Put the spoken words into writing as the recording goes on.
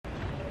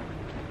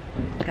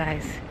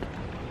Guys,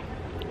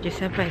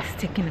 Giuseppe is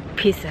taking a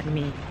piss at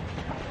me.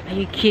 Are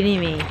you kidding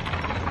me?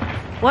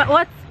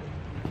 What?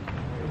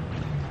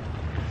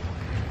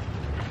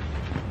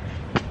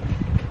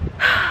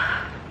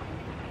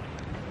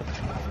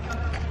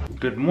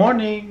 Good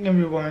morning,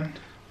 everyone.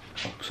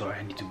 Oh, sorry,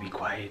 I need to be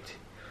quiet.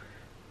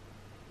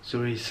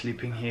 Zoe is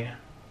sleeping here.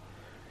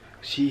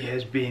 She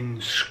has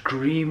been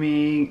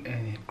screaming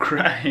and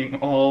crying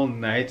all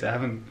night. I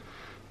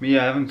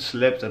haven't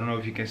slept. I don't know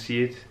if you can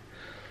see it.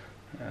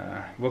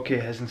 Woke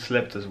hasn't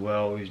slept as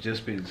well. We've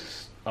just been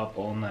up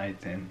all night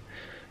and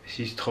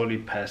she's totally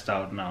passed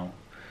out now.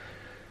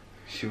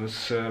 She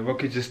was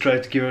Woke just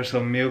tried to give her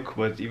some milk,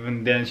 but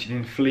even then she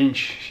didn't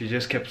flinch. She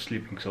just kept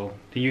sleeping. So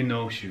you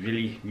know she's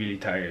really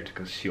tired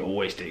because she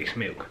always takes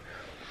milk.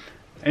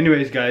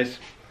 Anyways, guys,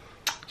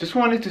 just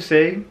wanted to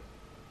say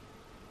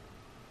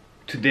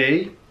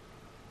today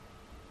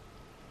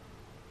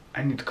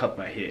I need to cut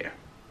my hair.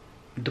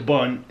 The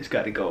bun has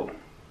got to go.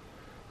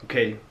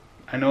 Okay,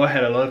 I know I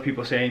had a lot of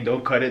people saying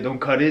don't cut it,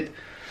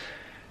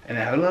 and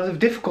I have a lot of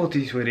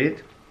difficulties with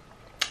it.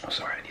 Oh,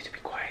 sorry, I need to be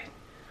quiet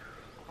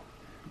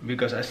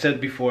because I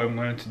said before I'm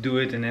going to do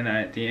it, and then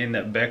at the end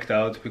I backed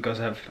out because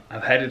I've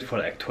had it for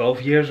like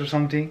 12 years or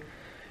something,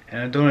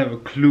 and I don't have a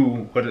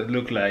clue what it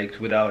looked like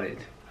without it.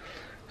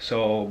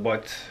 So,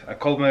 but I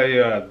called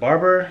my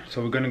barber,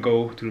 so we're gonna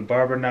go to the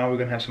barber now. We're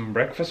gonna have some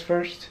breakfast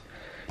first.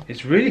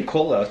 It's really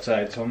cold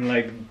outside, so I'm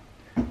like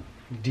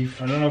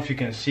I don't know if you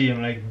can see,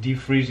 I'm like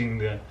defreezing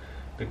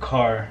the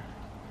car,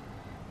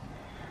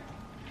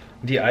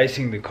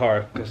 de-icing the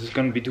car because it's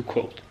gonna be too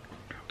cold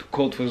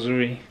for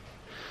Zuri.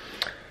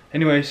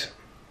 Anyways,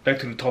 back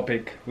to the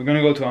topic. We're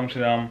gonna go to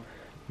Amsterdam.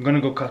 I'm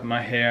gonna go cut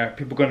my hair.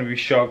 People are gonna be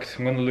shocked.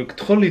 I'm gonna look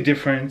totally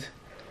different.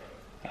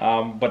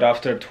 But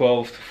after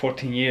 12 to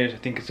 14 years, I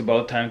think it's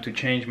about time to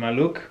change my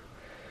look.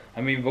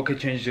 I mean, Woke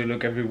changes your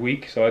look every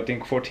week, so I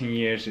think 14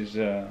 years is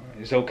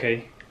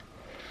okay.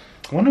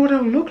 I wonder what I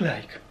will look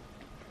like.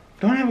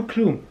 Don't have a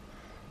clue.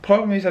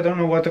 Problem is I don't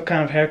know what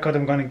kind of haircut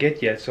I'm gonna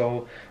get yet,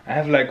 so I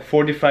have like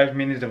 45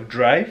 minutes of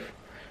drive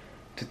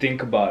to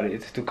think about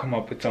it, to come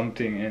up with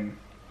something, and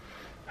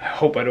I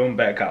hope I don't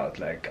back out.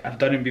 Like, I've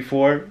done it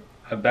before,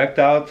 I backed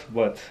out,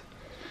 but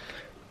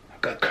I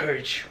got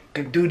courage.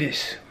 We can do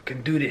this. We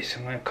can do this.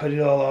 I'm gonna cut it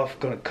all off,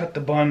 gonna cut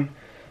the bun,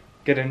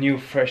 get a new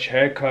fresh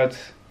haircut.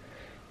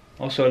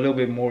 Also a little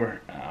bit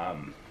more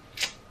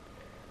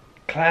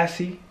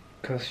classy,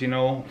 because you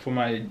know, for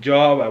my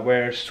job I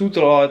wear a suit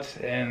a lot,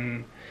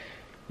 and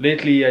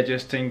lately I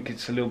just think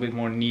it's a little bit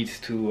more neat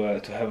to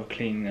have a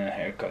clean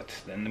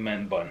haircut than the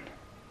man bun.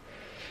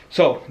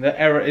 So the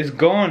era is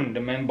gone. The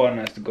man bun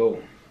has to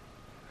go,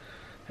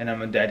 and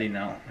I'm a daddy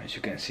now, as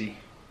you can see.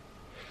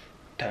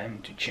 Time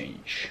to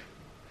change.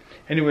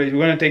 Anyways, we're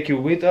gonna take you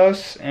with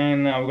us,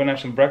 and we're gonna have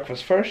some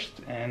breakfast first,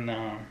 and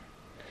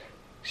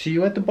see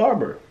you at the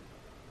barber.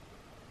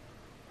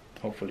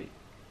 Hopefully.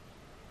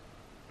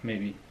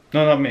 Maybe.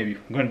 No, not maybe.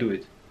 I'm gonna do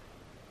it.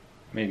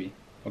 Maybe.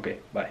 Okay,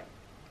 bye.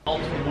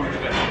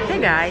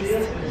 Hey guys,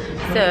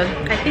 so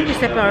I think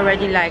Giuseppe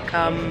already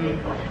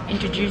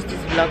introduced this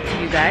vlog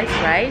to you guys,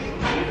 right?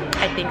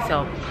 I think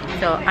so.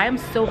 So I'm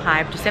so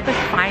hyped. Giuseppe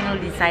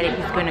finally decided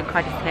he's going to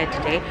cut his hair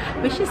today,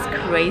 which is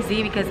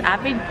crazy because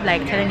I've been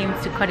like telling him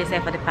to cut his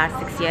hair for the past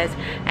 6 years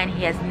and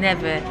he has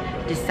never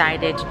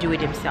decided to do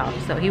it himself.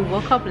 So he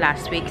woke up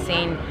last week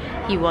saying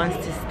he wants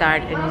to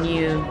start a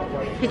new,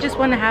 he just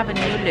want to have a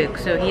new look,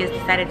 so he has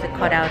decided to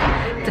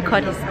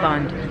cut his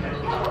bun.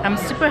 I'm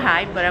super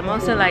hyped, but I'm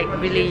also like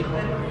really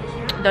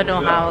don't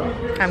know how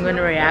I'm going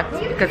to react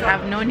because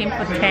I've known him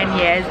for 10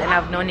 years and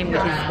I've known him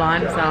with his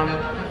bun, so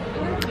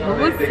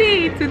we'll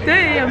see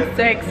today. I'm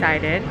so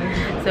excited.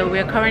 So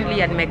we're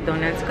currently at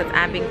McDonald's because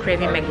I've been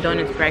craving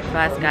McDonald's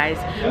breakfast, guys.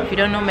 If you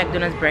don't know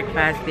McDonald's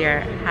breakfast, they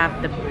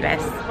have the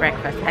best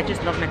breakfast. I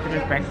just love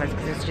McDonald's breakfast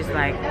because it's just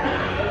like,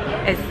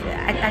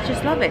 I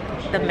just love it.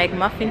 The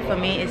McMuffin for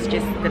me is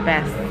just the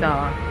best.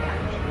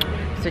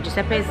 So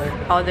Giuseppe is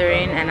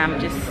ordering and I'm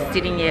just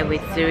sitting here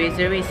with Zuri.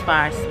 Zuri is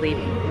fast asleep.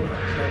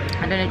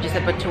 I don't know if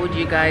Giuseppe told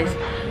you guys,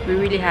 we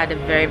really had a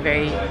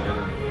very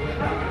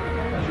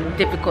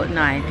difficult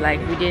night. Like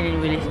we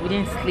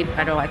didn't sleep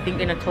at all. I think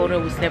in a total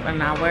we slept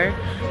an hour.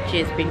 She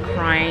has been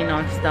crying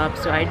non-stop,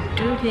 so I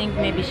do think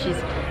maybe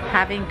she's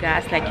having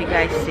gas like you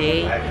guys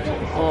say,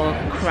 or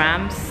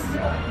cramps,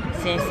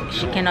 since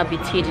she cannot be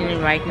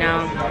teething right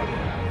now.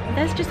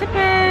 That's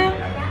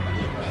Giuseppe.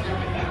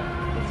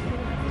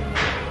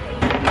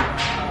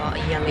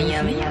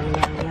 Yummy.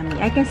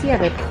 I can see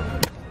it,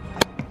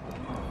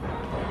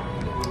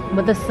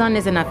 but the sun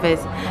is in her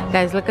face.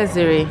 Guys, look at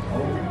Zuri.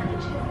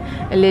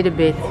 A little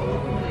bit.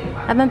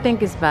 I don't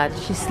think it's bad.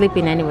 She's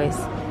sleeping anyways.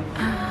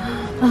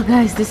 Oh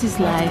guys, this is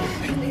life.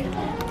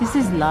 This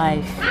is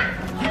life.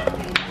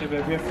 So we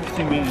have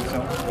 15 minutes,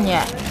 huh?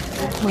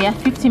 Yeah, we have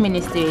 15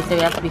 minutes to eat, so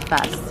we have to be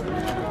fast.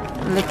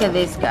 Look at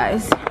this,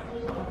 guys.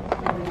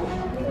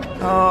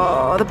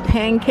 Oh, the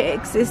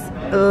pancakes is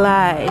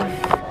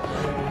life.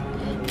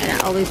 And I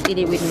always eat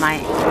it with my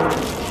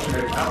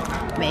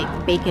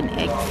bacon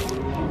eggs.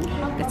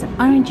 Got some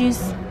orange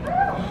juice.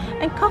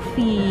 and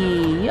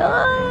coffee.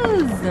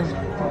 Yes.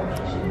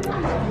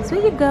 So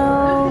here you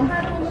go.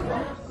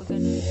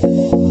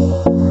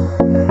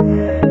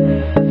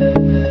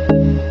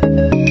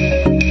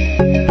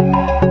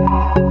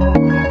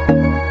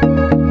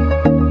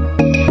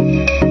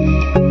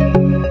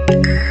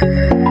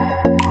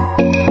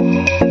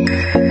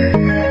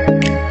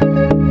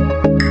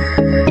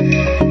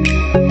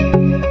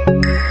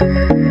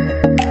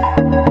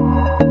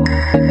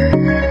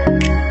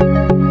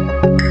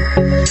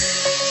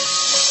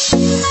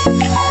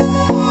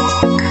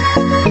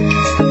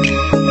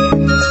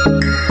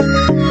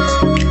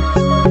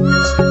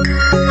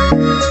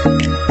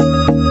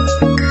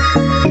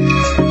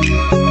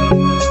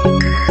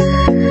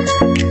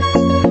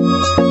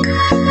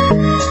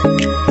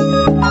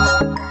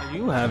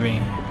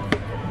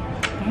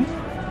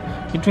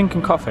 You're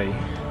drinking coffee?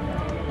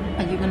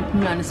 Are you gonna put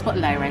me on the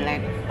spotlight, right?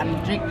 Like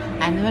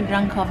I never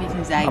drank coffee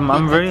since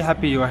I'm very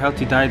happy your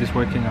healthy diet is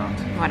working out.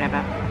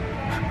 Whatever.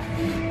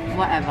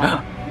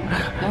 Whatever.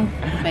 Don't,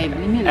 babe,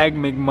 leave me alone. Egg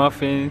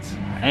McMuffins,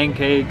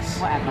 pancakes.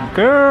 Whatever.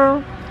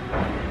 Girl.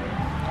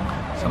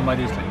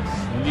 Somebody's like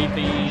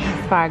sleeping.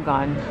 Far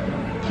gone.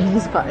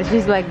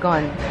 She's like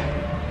gone.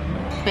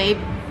 Babe,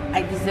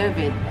 I deserve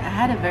it. I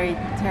had a very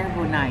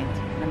terrible night.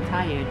 I'm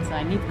tired, so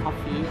I need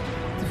coffee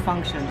to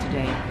function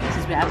today.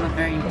 Since we have a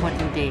very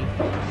important day.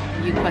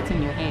 You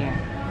cutting your hair.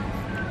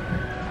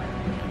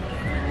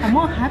 I'm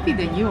more happy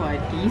than you are.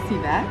 Do you see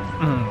that?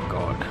 Oh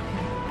God.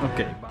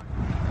 Okay, bye.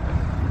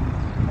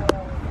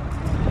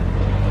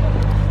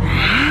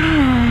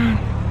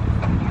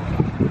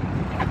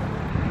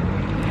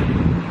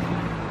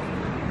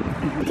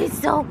 It's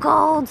so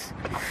cold.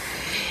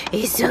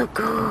 It's so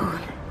cold.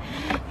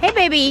 Hey,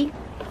 baby.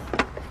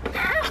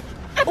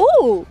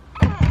 Oh,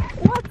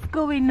 what's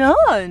going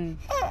on?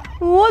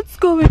 What's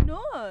going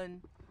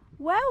on?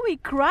 Why are we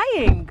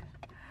crying?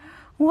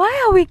 Why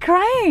are we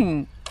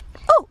crying?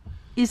 Oh,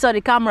 you saw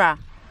the camera.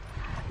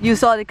 You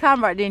saw the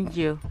camera, didn't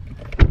you?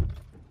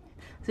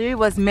 So it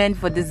was meant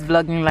for this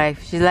vlogging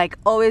life. She's like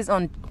always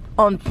on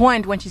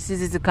point when she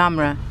sees the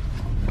camera.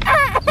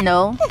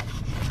 No?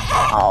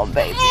 Oh,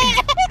 baby.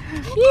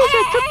 Yes,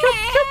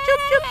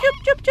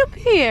 chup.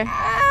 Here.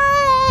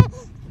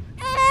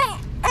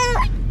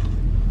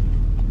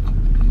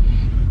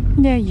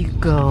 There you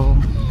go.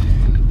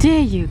 There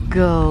you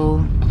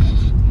go.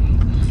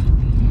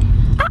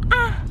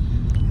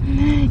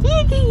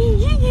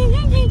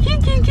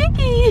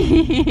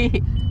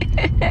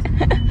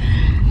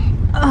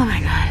 Oh my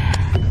God.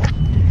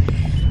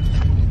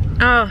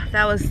 Oh,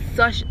 that was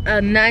such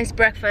a nice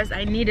breakfast.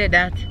 I needed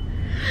that.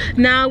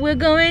 Now we're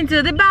going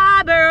to the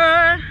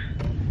barber.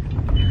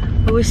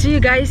 We'll see you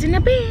guys in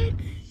a bit.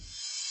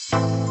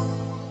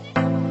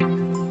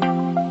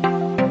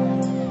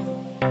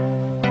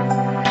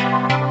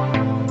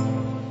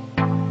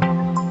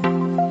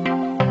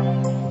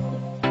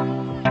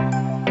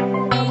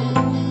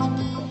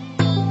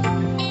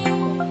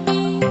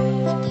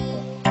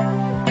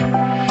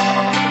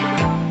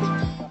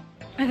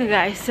 Okay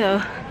guys,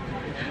 so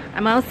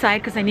I'm outside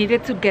because I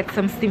needed to get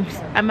some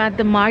things. I'm at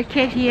the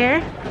market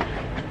here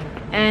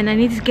and I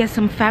need to get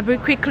some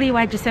fabric quickly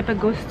while Giuseppe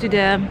goes to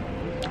the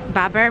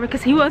barber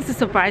because he wants to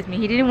surprise me.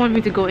 He didn't want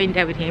me to go in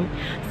there with him,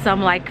 so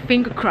I'm like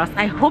finger crossed.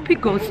 I hope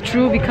it goes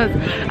through because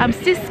I'm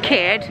still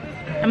scared.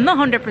 I'm not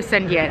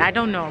 100% yet. I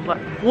don't know, but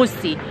we'll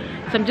see.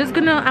 So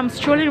I'm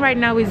strolling right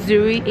now with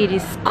Zuri. It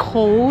is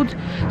cold,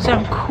 so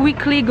I'm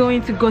quickly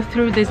going to go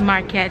through this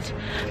market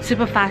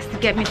super fast to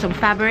get me some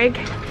fabric,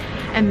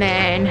 and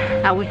then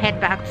I will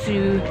head back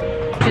to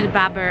the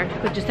barber.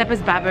 But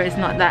Giuseppe's barber is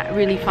not that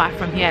really far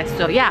from here,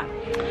 so yeah,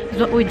 that's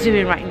what we're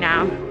doing right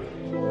now.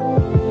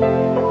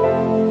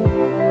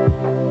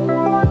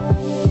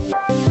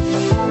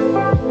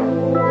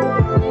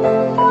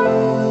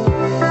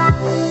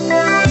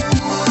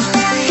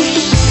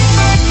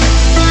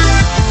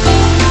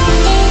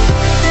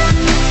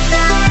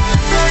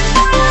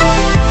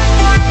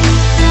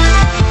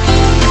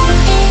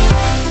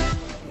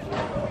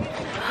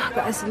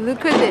 Guys,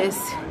 look at this.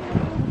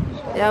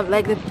 They have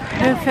like the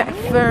perfect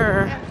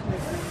fur.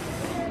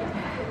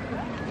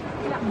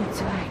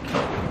 It's like,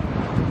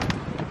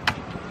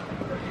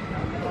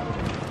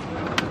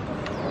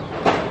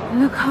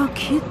 look how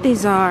cute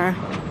these are.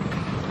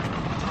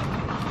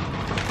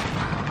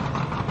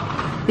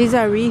 These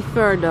are real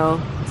fur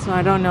though, so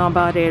I don't know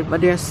about it,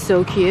 but they're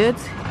so cute.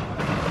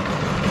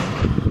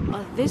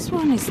 Oh, this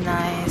one is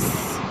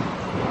nice.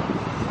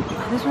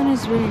 Oh, this one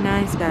is really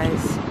nice,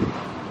 guys.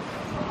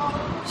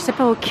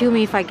 Giuseppe will kill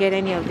me if I get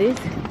any of this,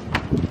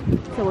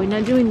 so we're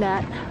not doing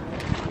that.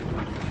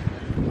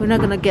 We're not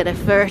gonna get a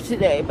fur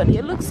today, but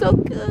it looks so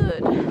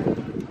good.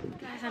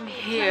 Guys, I'm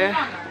here.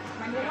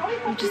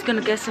 I'm just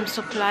gonna get some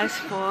supplies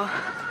for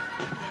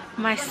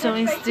my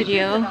sewing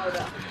studio.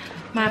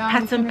 My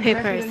pattern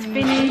paper is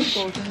finished.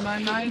 I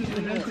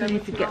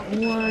need to get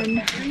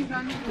one.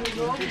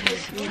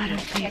 Pattern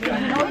paper.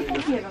 I'm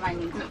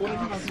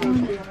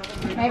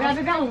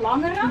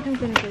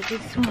gonna get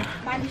this one.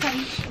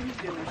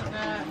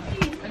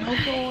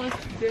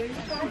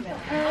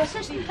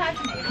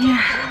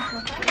 Yeah.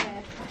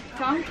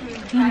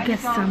 Let me get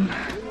some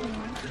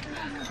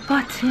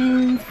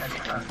buttons.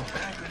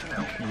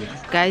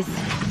 Guys,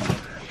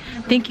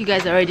 I think you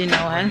guys already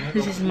know it.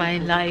 This is my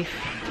life.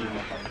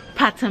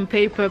 Pattern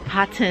paper,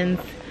 patterns,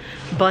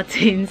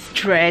 buttons,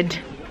 thread.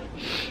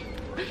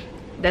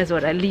 That's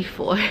what I live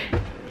for.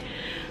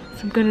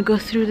 So I'm gonna go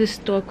through the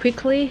store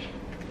quickly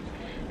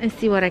and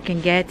see what I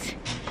can get.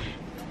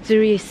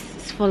 Zuri is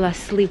full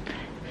asleep.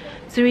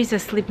 Zuri is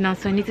asleep now,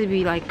 so I need to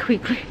be like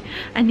quickly.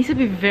 I need to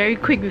be very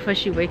quick before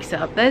she wakes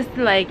up. That's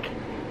like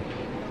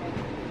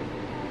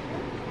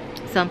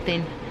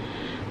something.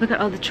 Look at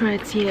all the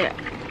threads here.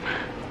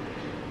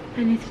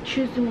 I need to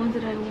choose the ones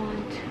that I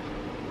want.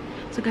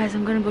 So guys,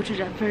 I'm gonna go through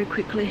that very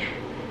quickly.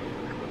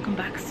 I'll come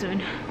back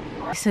soon.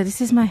 So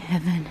this is my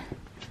heaven.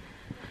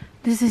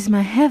 This is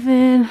my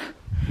heaven.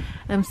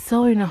 I'm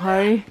so in a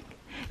hurry.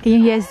 Can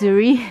you hear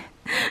Zuri?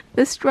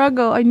 The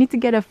struggle. I need to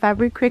get a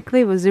fabric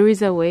quickly, but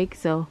Zuri's awake,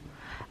 so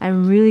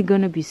I'm really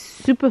gonna be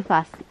super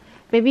fast.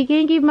 Baby,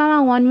 can you give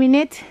Mama 1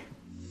 minute?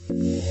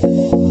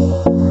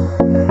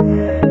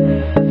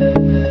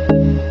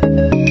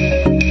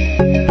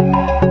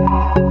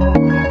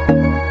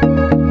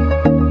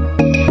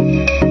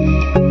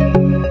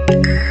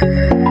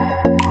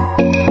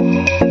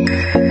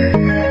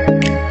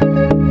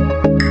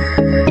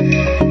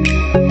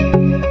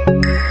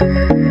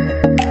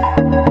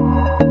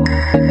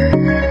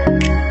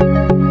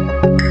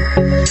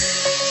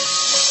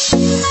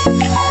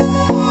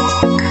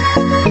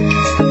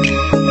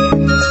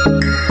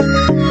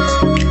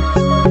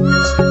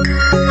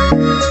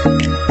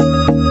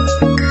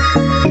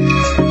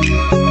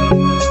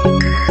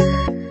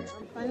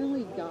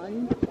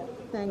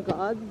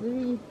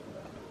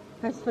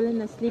 Has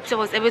fallen asleep, so I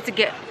was able to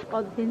get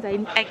all the things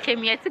I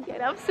came here to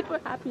get. I'm super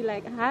happy.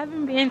 Like, I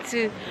haven't been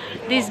to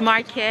this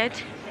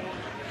market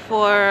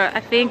for I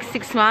think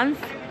 6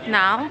 months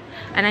now,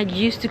 and I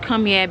used to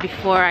come here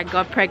before I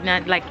got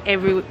pregnant like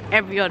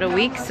every other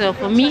week. So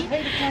for me,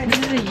 this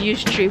is a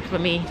huge trip for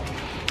me,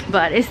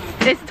 but it's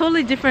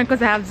totally different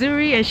because I have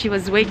Zuri and she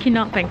was waking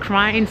up and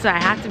crying, so I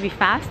had to be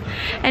fast.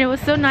 And it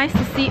was so nice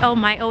to see all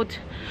my old,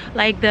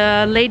 like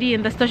the lady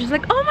in the store, she's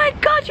like, oh my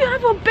god, you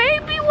have a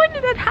baby, when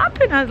did that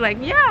happen? I was like,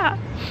 yeah,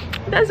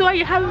 that's why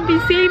you haven't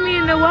been seeing me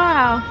in a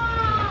while.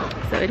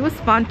 So it was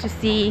fun to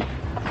see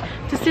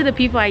the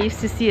people I used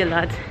to see a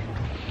lot.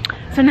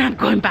 So now I'm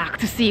going back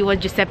to see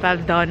what Giuseppe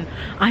has done.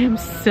 I am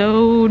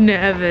so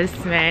nervous,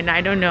 man. I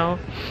don't know.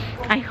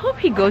 I hope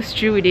he goes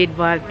through with it,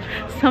 but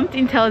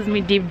something tells me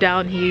deep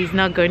down he's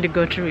not going to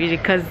go through with it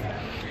because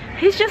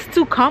he's just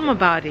too calm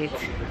about it.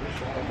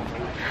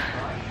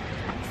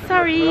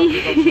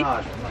 Sorry.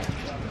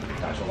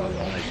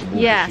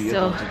 Yeah,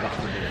 so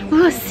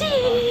we'll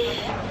see.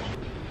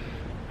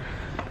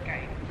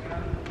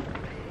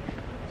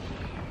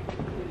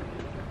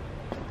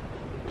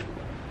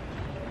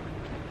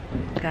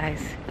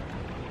 Guys,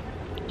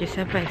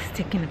 Giuseppe is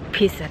taking a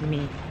piss at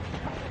me.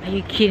 Are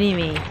you kidding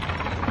me?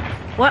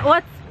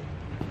 What?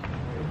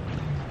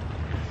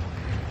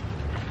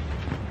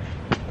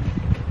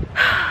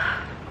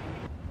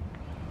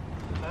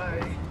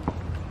 Hi.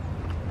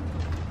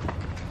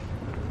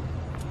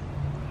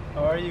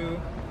 How are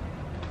you?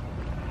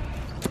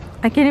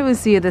 I can't even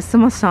see you. The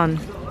summer sun.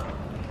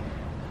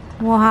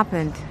 What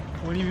happened?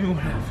 What do you mean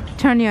what happened?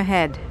 Turn your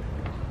head.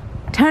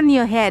 Turn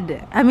your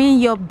head. I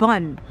mean your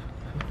bun.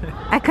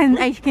 I can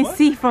What?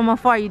 see from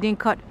afar you didn't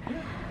cut.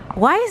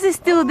 Why is it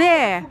still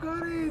there?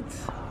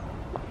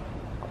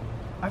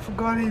 I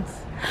forgot it.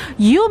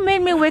 You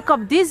made me wake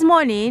up this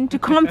morning to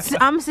come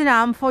to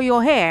Amsterdam for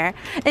your hair,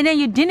 and then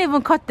you didn't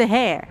even cut the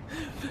hair.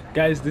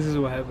 Guys, this is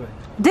what happened.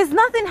 There's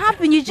nothing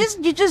happened. You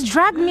just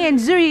dragged me and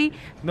Zuri.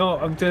 No,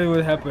 I'm telling you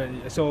what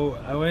happened. So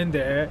I went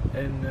there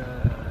and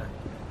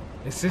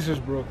his scissors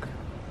broke.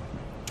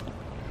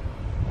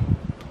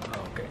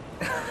 Oh, okay.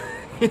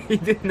 He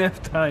didn't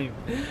have time.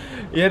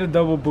 He had a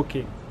double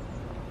booking.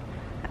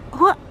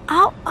 What?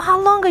 How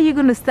long are you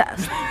gonna stop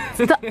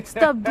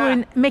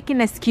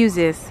making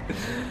excuses?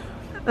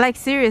 Like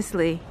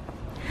seriously,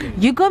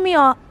 you got me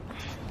all.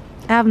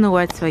 I have no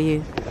words for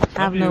you.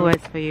 I have no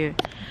words for you.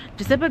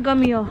 Giuseppe got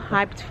me all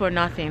hyped for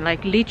nothing.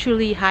 Like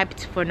literally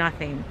hyped for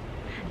nothing.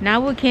 Now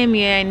we came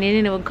here and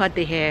didn't even cut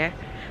the hair.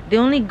 The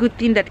only good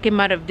thing that came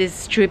out of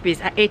this trip is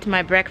I ate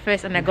my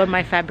breakfast and I got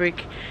my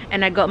fabric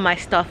and I got my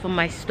stuff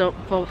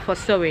for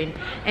sewing.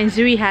 And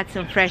Zuri had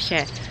some fresh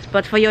hair.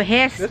 But for your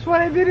hair... That's what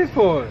I did it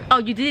for. Oh,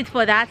 you did it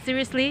for that?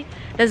 Seriously?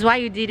 That's why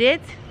you did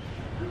it?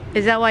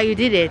 Is that why you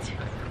did it?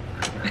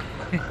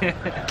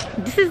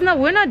 This is not...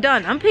 We're not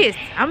done. I'm pissed.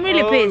 I'm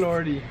really pissed.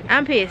 Lordy.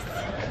 I'm pissed.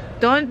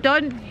 Don't...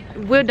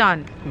 We're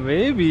done.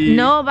 Maybe.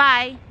 No,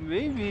 bye.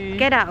 Maybe.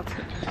 Get out.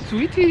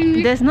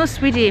 Sweetie. There's no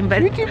sweetie, but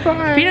Sweetie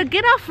pie. Peter,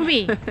 get off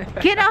me.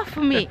 Get off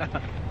me.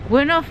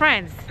 We're not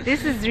friends.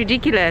 This is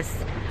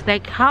ridiculous.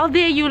 Like, how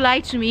dare you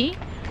lie to me?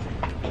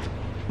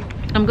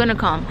 I'm gonna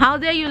come. How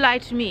dare you lie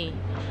to me?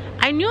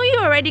 I knew you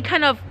already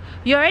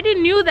you already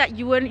knew that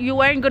you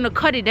weren't gonna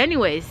cut it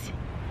anyways.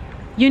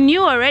 You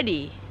knew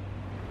already.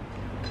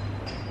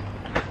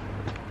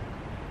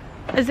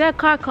 Is there a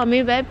car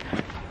coming, babe?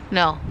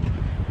 No.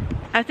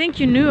 I think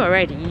you knew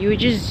already. You were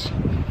just...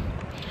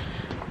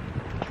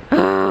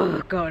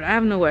 Oh God, I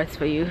have no words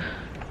for you.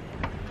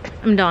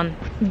 I'm done.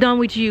 Done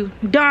with you.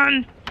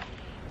 Done.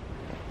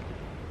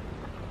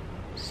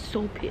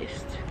 So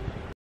pissed.